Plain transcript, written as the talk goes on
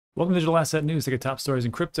Welcome to Digital Asset News. Take a top stories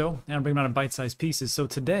in crypto, and I'm bringing out in bite-sized pieces. So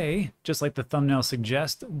today, just like the thumbnail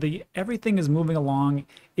suggests, everything is moving along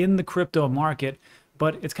in the crypto market,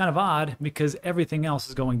 but it's kind of odd because everything else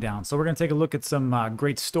is going down. So we're going to take a look at some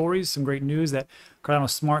great stories, some great news that Cardano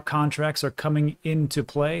smart contracts are coming into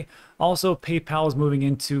play. Also, PayPal is moving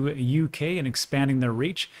into UK and expanding their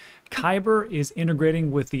reach. KYBER is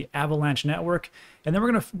integrating with the Avalanche network, and then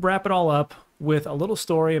we're going to wrap it all up with a little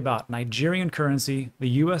story about Nigerian currency, the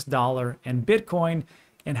US dollar, and Bitcoin,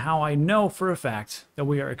 and how I know for a fact that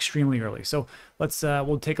we are extremely early. So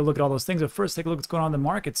we'll take a look at all those things. But first, take a look at what's going on in the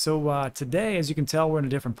market. So today, as you can tell, we're in a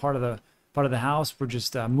different part of the house. We're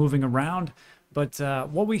just moving around. But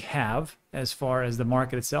what we have as far as the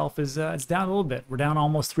market itself is it's down a little bit. We're down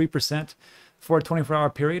almost 3% for a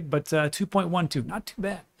 24-hour period, but 2.12, not too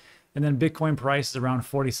bad. And then Bitcoin price is around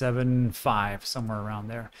 47.5, somewhere around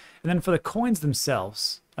there. And then for the coins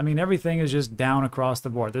themselves, I mean, everything is just down across the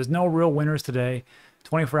board. There's no real winners today.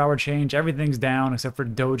 24-hour change, everything's down except for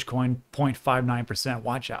Dogecoin, 0.59%.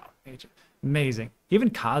 Watch out. Amazing. Even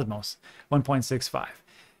Cosmos, 1.65.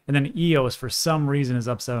 And then EOS, for some reason, is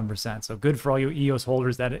up 7%. So good for all you EOS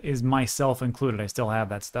holders. That is myself included. I still have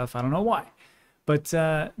that stuff. I don't know why. But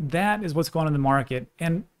that is what's going on in the market.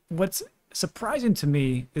 And what's surprising to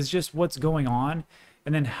me is just what's going on,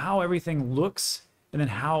 and then how everything looks, and then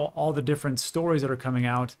how all the different stories that are coming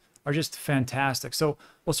out are just fantastic. So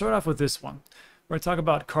we'll start off with this one. We're going to talk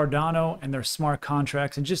about Cardano and their smart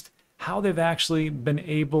contracts and just how they've actually been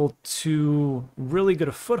able to really get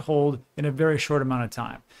a foothold in a very short amount of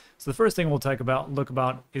time. So the first thing we'll look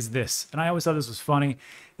about is this, and I always thought this was funny.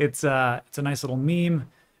 It's a nice little meme.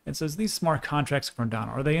 It says, these smart contracts for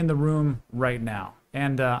Cardano, are they in the room right now?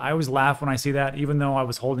 And I always laugh when I see that, even though I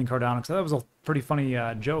was holding Cardano, because that was a pretty funny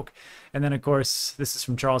joke. And then, of course, this is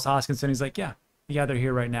from Charles Hoskinson. He's like, yeah, they're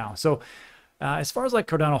here right now. So as far as like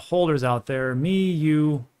Cardano holders out there, me,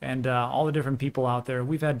 you, and all the different people out there,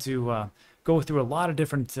 we've had to go through a lot of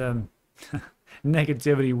different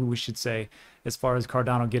negativity, we should say, as far as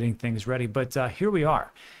Cardano getting things ready. But here we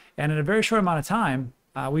are. And in a very short amount of time,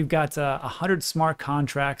 we've got 100 smart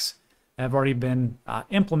contracts have already been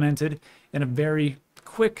implemented in a very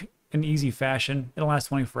quick and easy fashion in the last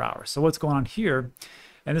 24 hours. So what's going on here,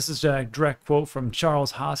 and this is a direct quote from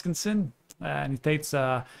Charles Hoskinson, and he states,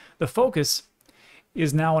 the focus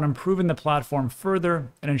is now on improving the platform further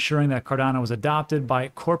and ensuring that Cardano is adopted by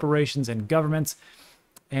corporations and governments.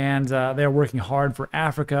 And they're working hard for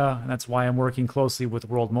Africa, and that's why I'm working closely with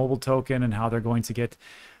World Mobile Token and how they're going to get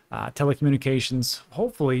telecommunications,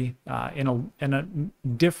 hopefully in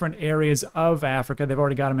different areas of Africa. They've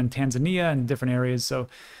already got them in Tanzania and different areas, so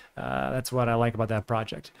that's what I like about that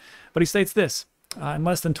project. But he states this, in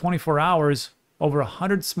less than 24 hours, over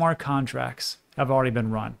 100 smart contracts have already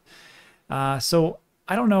been run. So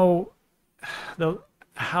I don't know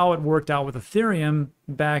how it worked out with Ethereum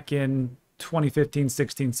back in 2015,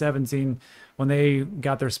 16, 17, when they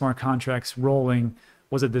got their smart contracts rolling.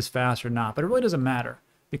 Was it this fast or not? But it really doesn't matter,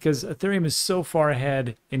 because Ethereum is so far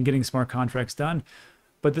ahead in getting smart contracts done.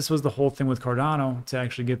 But this was the whole thing with Cardano, to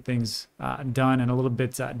actually get things done in a little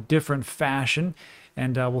bit different fashion.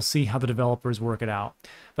 And we'll see how the developers work it out.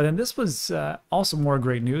 But then this was also more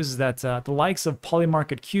great news, is that the likes of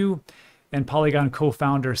Polymarket and Polygon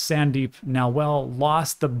co-founder Sandeep Nawal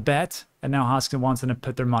lost the bet, and now Hoskinson wants them to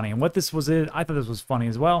put their money. And what this was, I thought this was funny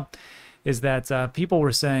as well, is that people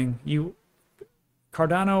were saying,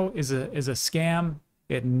 Cardano is a scam.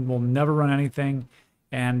 It will never run anything,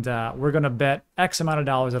 and we're going to bet X amount of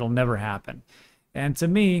dollars it'll never happen. And to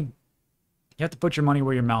me, you have to put your money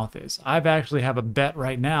where your mouth is. I've actually have a bet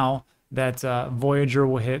right now that Voyager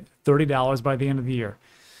will hit $30 by the end of the year.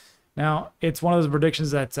 Now, it's one of those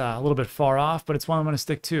predictions that's a little bit far off, but it's one I'm going to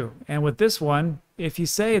stick to. And with this one, if you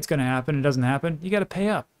say it's going to happen, it doesn't happen, you got to pay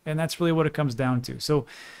up. And that's really what it comes down to. So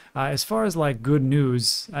as far as like good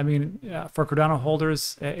news, I mean, for Cardano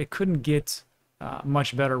holders, it couldn't get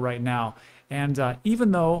much better right now. And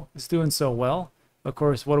even though it's doing so well, of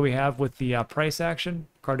course, what do we have with the price action?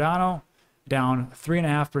 Cardano down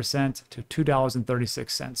 3.5% to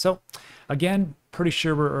 $2.36. So again, pretty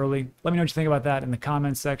sure we're early. Let me know what you think about that in the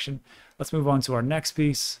comments section. Let's move on to our next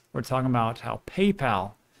piece. We're talking about how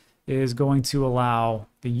PayPal is going to allow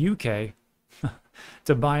the UK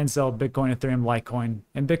to buy and sell Bitcoin, Ethereum, Litecoin,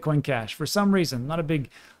 and Bitcoin Cash. For some reason, not a big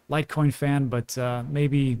Litecoin fan, but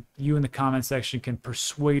maybe you in the comment section can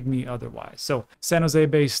persuade me otherwise. So San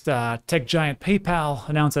Jose-based tech giant PayPal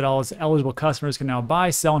announced that all its eligible customers can now buy,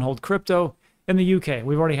 sell, and hold crypto in the UK.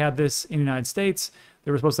 We've already had this in the United States.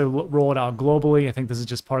 They were supposed to roll it out globally. I think this is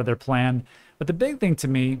just part of their plan. But the big thing to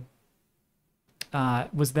me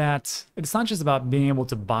was that it's not just about being able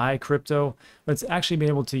to buy crypto, but it's actually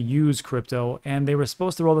being able to use crypto. And they were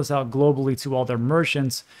supposed to roll this out globally to all their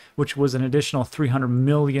merchants, which was an additional 300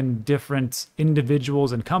 million different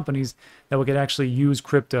individuals and companies that would actually use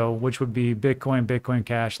crypto, which would be Bitcoin, Bitcoin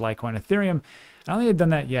Cash, Litecoin, Ethereum. I don't think they've done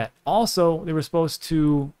that yet. Also, they were supposed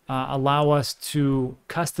to allow us to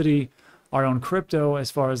custody our own crypto, as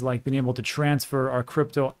far as like being able to transfer our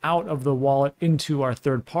crypto out of the wallet into our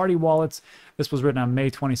third-party wallets. This was written on May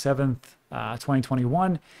 27th,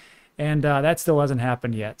 2021, and that still hasn't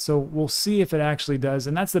happened yet. So we'll see if it actually does,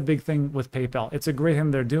 and that's the big thing with PayPal. It's a great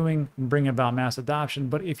thing they're doing, bringing about mass adoption,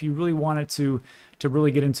 but if you really wanted to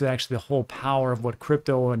really get into actually the whole power of what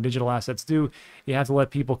crypto and digital assets do, you have to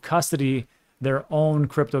let people custody their own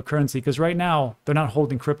cryptocurrency, because right now they're not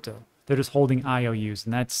holding crypto. They're just holding IOUs,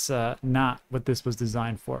 and that's not what this was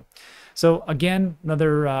designed for. So again,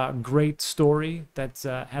 another great story that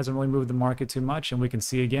hasn't really moved the market too much, and we can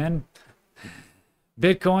see again,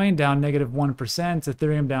 Bitcoin down -1%,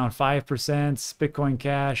 Ethereum down 5%, Bitcoin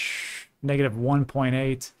Cash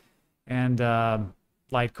 -1.8%, and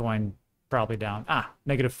Litecoin probably down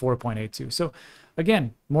 -4.82%. So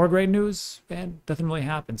again, more great news, and nothing really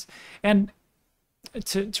happens. And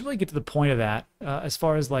to really get to the point of that, as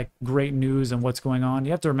far as like great news and what's going on,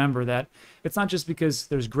 you have to remember that it's not just because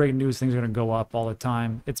there's great news things are going to go up all the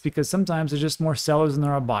time. It's because sometimes there's just more sellers than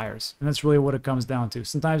there are buyers, and that's really what it comes down to.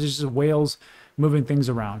 Sometimes it's just whales moving things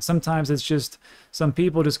around. Sometimes it's just some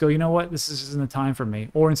people just go, you know what, this isn't the time for me,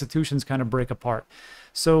 or institutions kind of break apart.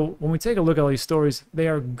 So when we take a look at all these stories, they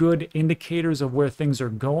are good indicators of where things are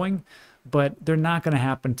going, but they're not going to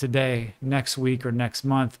happen today, next week, or next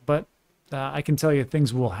month. But I can tell you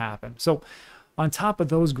things will happen. So on top of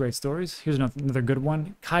those great stories, here's another good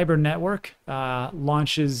one. KYBER Network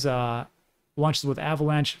launches with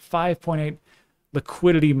Avalanche 5.8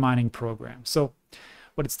 liquidity mining program. So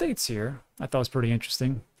what it states here, I thought was pretty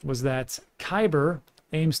interesting, was that KYBER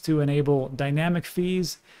aims to enable dynamic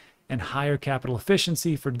fees and higher capital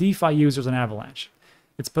efficiency for DeFi users on Avalanche.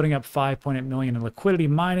 It's putting up 5.8 million in liquidity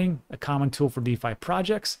mining, a common tool for DeFi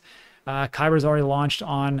projects. KYBER's already launched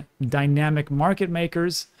on dynamic market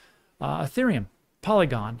makers, Ethereum,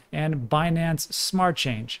 Polygon, and Binance Smart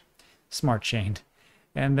Chain.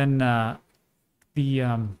 And then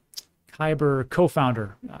the KYBER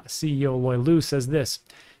co-founder, CEO Loy Lu, says this: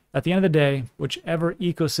 at the end of the day, whichever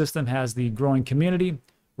ecosystem has the growing community,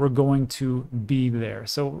 we're going to be there.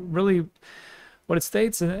 So really, what it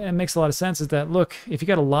states, and it makes a lot of sense, is that, look, if you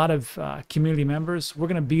got a lot of community members, we're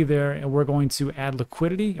going to be there, and we're going to add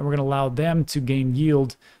liquidity, and we're going to allow them to gain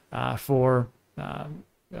yield for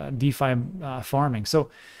DeFi farming. So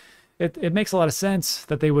it makes a lot of sense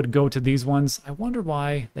that they would go to these ones. I wonder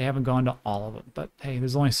why they haven't gone to all of them, but hey,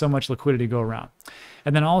 there's only so much liquidity to go around.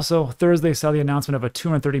 And then also Thursday saw the announcement of a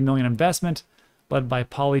 $230 million investment led by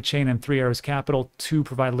Polychain and 3 Arrows Capital to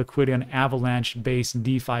provide liquidity on Avalanche-based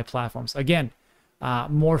DeFi platforms. Again,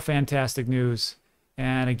 more fantastic news.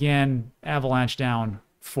 And again, Avalanche down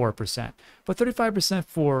 4%, but 35%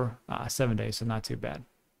 for 7 days, so not too bad.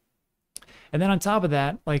 And then on top of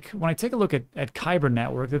that, like when I take a look at KYBER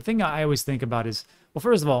Network, the thing I always think about is, well,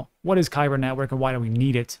 first of all, what is KYBER Network and why do we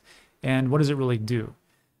need it? And what does it really do?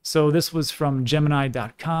 So this was from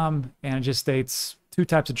Gemini.com, and it just states 2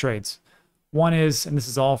 types of trades. One is, and this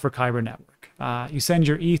is all for KYBER Network, you send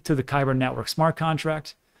your ETH to the KYBER Network smart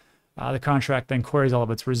contract. The contract then queries all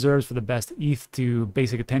of its reserves for the best ETH to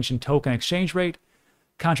basic attention token exchange rate.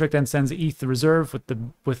 Contract then sends the ETH to reserve with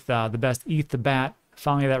the best ETH to BAT.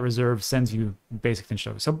 Finally, that reserve sends you basic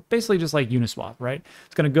attention token. So basically just like Uniswap, right?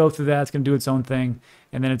 It's going to go through that. It's going to do its own thing.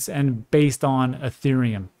 And then it's based on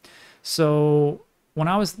Ethereum. So when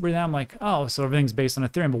I was reading that, I'm like, oh, so everything's based on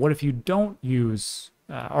Ethereum. But what if you don't use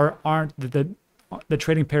or aren't the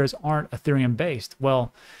trading pairs aren't Ethereum based?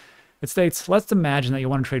 Well, it states, let's imagine that you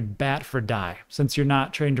want to trade BAT for DAI. Since you're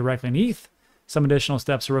not trading directly in ETH, some additional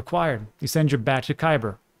steps are required. You send your BAT to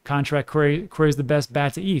KYBER. Contract queries the best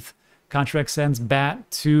BAT to ETH. Contract sends BAT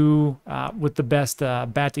to with the best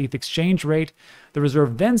BAT to ETH exchange rate. The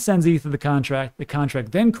reserve then sends ETH to the contract. The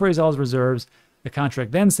contract then queries all its reserves. The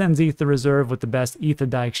contract then sends ETH to reserve with the best ETH to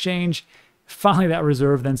DAI exchange. Finally, that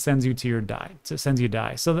reserve then sends you to your DAI. So it sends you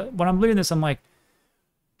DAI. So when I'm reading this, I'm like,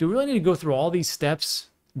 do we really need to go through all these steps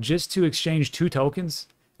just to exchange 2 tokens?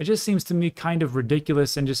 It just seems to me kind of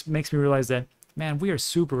ridiculous, and just makes me realize that, man, we are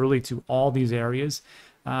super early to all these areas,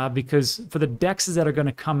 because for the DEXs that are going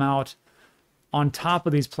to come out on top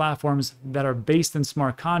of these platforms that are based in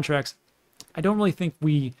smart contracts, I don't really think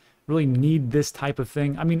we really need this type of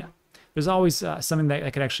thing. I mean, there's always something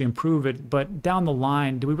that could actually improve it. But down the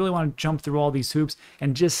line, do we really want to jump through all these hoops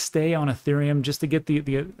and just stay on Ethereum just to get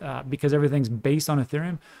because everything's based on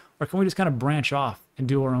Ethereum? Or can we just kind of branch off and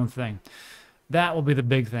do our own thing? That will be the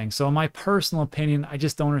big thing. So in my personal opinion, I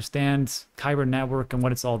just don't understand KYBER network and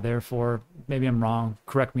what it's all there for. Maybe I'm wrong.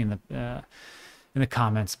 Correct me in the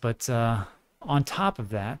comments. But on top of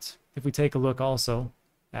that, if we take a look also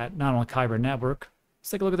at not only KYBER network, let's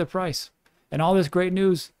take a look at the price. And all this great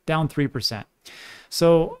news, down 3%.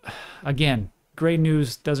 So again, great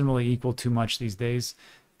news doesn't really equal too much these days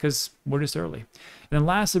because we're just early. And then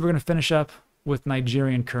lastly, we're going to finish up with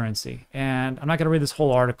Nigerian currency. And I'm not going to read this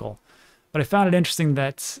whole article, but I found it interesting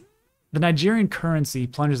that the Nigerian currency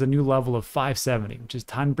plunges a new level of 570, which is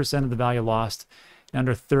 10% of the value lost in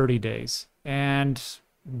under 30 days. And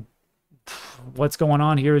what's going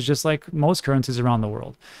on here is just like most currencies around the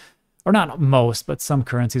world. Or not most, but some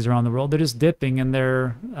currencies around the world. They're just dipping and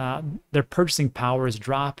their purchasing power is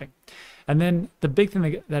dropping. And then the big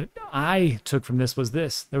thing that I took from this was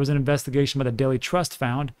this. There was an investigation by the Daily Trust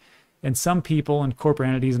found, and some people and corporate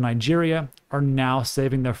entities in Nigeria are now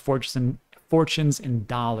saving their fortunes in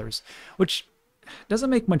dollars, which doesn't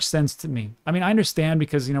make much sense to me. I mean, I understand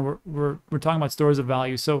because, you know, we're talking about stores of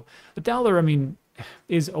value. So the dollar, I mean,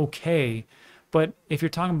 is okay. But if you're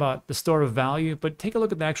talking about the store of value, but take a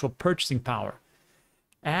look at the actual purchasing power.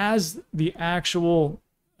 As the actual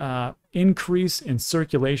increase in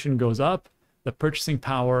circulation goes up, the purchasing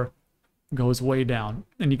power goes way down.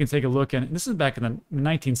 And you can take a look, and this is back in the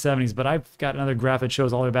 1970s, but I've got another graph that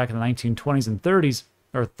shows all the way back in the 1920s and 30s,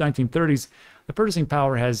 or 1930s, the purchasing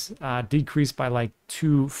power has decreased by like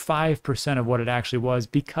 5% of what it actually was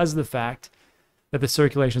because of the fact that the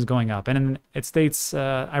circulation is going up. And it states,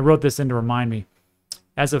 I wrote this in to remind me,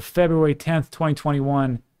 as of February 10th,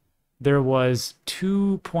 2021, there was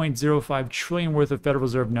 2.05 trillion worth of Federal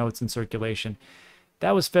Reserve notes in circulation.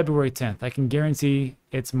 That was February 10th. I can guarantee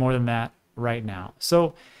it's more than that right now. So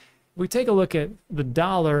if we take a look at the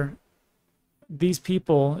dollar, these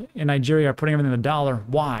people in Nigeria are putting everything in the dollar.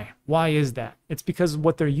 Why? Why is that? It's because of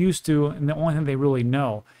what they're used to and the only thing they really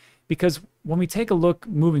know. Because when we take a look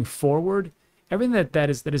moving forward, everything that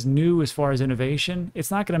is new as far as innovation, it's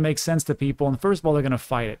not going to make sense to people. And first of all, they're going to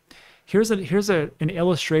fight it. Here's an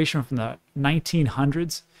illustration from the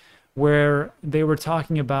 1900s where they were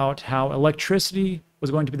talking about how electricity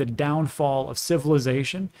was going to be the downfall of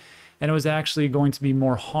civilization, and it was actually going to be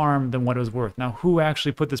more harm than what it was worth. Now, who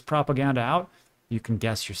actually put this propaganda out? You can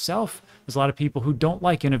guess yourself. There's a lot of people who don't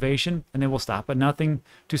like innovation, and they will stop at nothing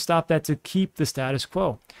to stop that, to keep the status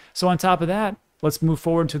quo. So on top of that, let's move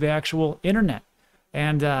forward to the actual internet.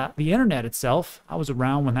 And the internet itself, I was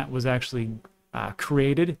around when that was actually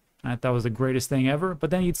created. I thought it was the greatest thing ever.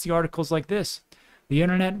 But then you'd see articles like this. The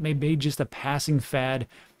internet may be just a passing fad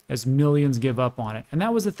as millions give up on it. And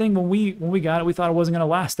that was the thing when we got it, we thought it wasn't going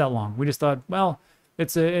to last that long. We just thought, well,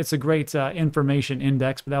 it's a great information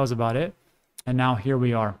index, but that was about it. And now here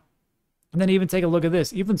we are. And then even take a look at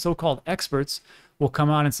this. Even so-called experts will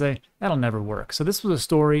come out and say, that'll never work. So this was a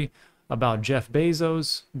story about Jeff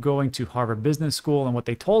Bezos going to Harvard Business School and what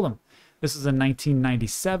they told him. This is in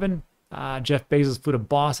 1997. Jeff Bezos flew to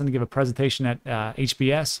Boston to give a presentation at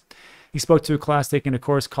HBS. He spoke to a class taking a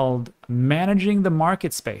course called Managing the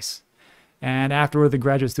Market Space. And afterward, the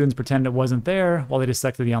graduate students pretended it wasn't there while they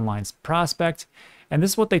dissected the online prospect. And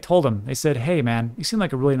this is what they told him. They said, hey, man, you seem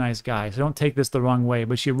like a really nice guy, so don't take this the wrong way,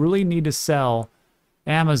 but you really need to sell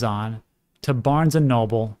Amazon to Barnes &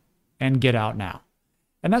 Noble and get out now.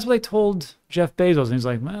 And that's what they told Jeff Bezos. And he's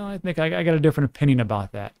like, well, I think I got a different opinion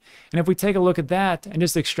about that. And if we take a look at that and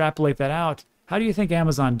just extrapolate that out, how do you think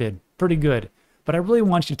Amazon did? Pretty good. But I really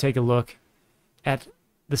want you to take a look at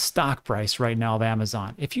the stock price right now of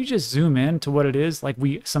Amazon. If you just zoom in to what it is, like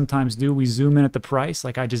we sometimes do, we zoom in at the price,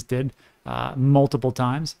 like I just did multiple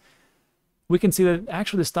times, we can see that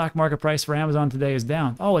actually the stock market price for Amazon today is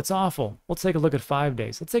down. Oh, it's awful. Let's take a look at 5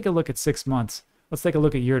 days. Let's take a look at 6 months. Let's take a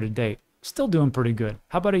look at year to date. Still doing pretty good.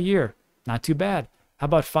 How about a year? Not too bad. How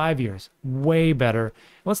about 5 years? Way better.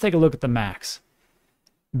 Let's take a look at the max.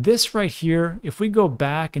 This right here, if we go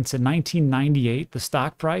back into 1998, the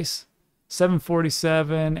stock price,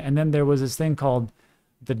 747, and then there was this thing called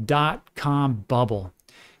the dot-com bubble.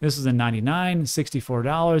 This was in 99,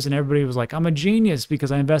 $64, and everybody was like, I'm a genius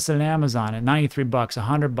because I invested in Amazon at 93 bucks,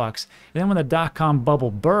 100 bucks. And then when the dot-com bubble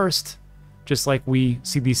burst, just like we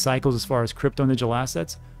see these cycles as far as crypto and digital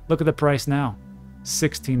assets, look at the price now.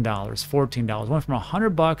 $16, $14. Went from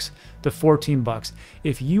 100 bucks to 14 bucks.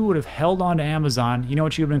 If you would have held on to Amazon, you know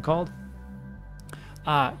what you would have been called?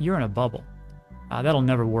 You're in a bubble. That'll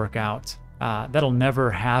never work out. That'll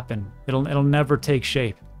never happen. It'll never take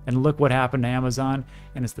shape. And look what happened to Amazon.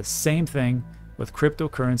 And it's the same thing with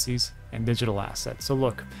cryptocurrencies and digital assets. So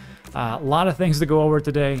look, a lot of things to go over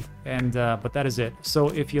today, and but that is it. So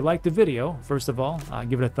if you liked the video, first of all,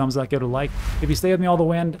 give it a thumbs up, give it a like. If you stay with me all the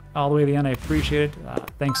way to the end, I appreciate it.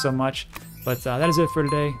 Thanks so much. But that is it for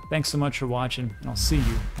today. Thanks so much for watching, and I'll see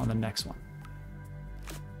you on the next one.